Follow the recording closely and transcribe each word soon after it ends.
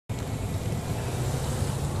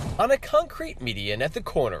On a concrete median at the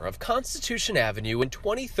corner of Constitution Avenue and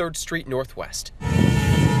 23rd Street Northwest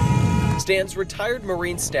stands retired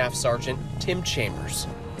Marine Staff Sergeant Tim Chambers.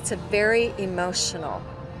 It's a very emotional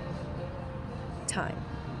time.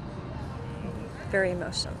 Very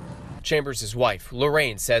emotional. Chambers' wife,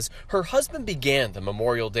 Lorraine, says her husband began the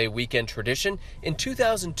Memorial Day weekend tradition in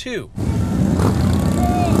 2002,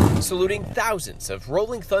 saluting thousands of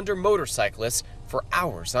Rolling Thunder motorcyclists for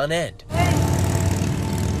hours on end.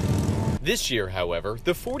 This year, however,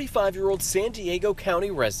 the 45-year-old San Diego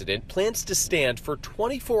County resident plans to stand for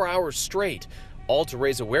 24 hours straight, all to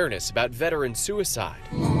raise awareness about veteran suicide.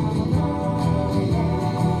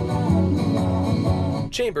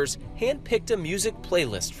 Chambers handpicked a music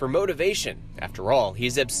playlist for motivation. After all,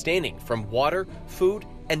 he's abstaining from water, food,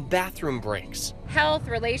 and bathroom breaks. Health,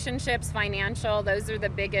 relationships, financial, those are the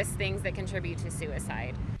biggest things that contribute to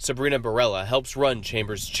suicide. Sabrina Barella helps run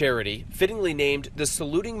Chambers' charity, fittingly named the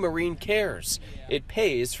Saluting Marine Cares. It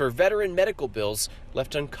pays for veteran medical bills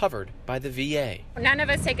left uncovered by the VA. None of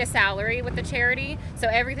us take a salary with the charity, so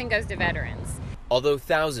everything goes to veterans. Although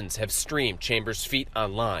thousands have streamed Chambers' feat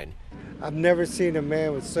online, I've never seen a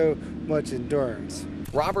man with so much endurance.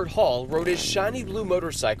 Robert Hall rode his shiny blue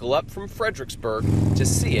motorcycle up from Fredericksburg to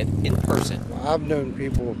see it in person. I've known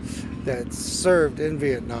people that served in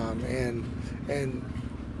Vietnam, and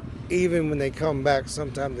even when they come back,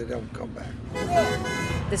 sometimes they don't come back.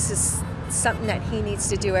 This is something that he needs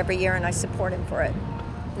to do every year, and I support him for it.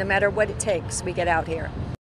 No matter what it takes, we get out here.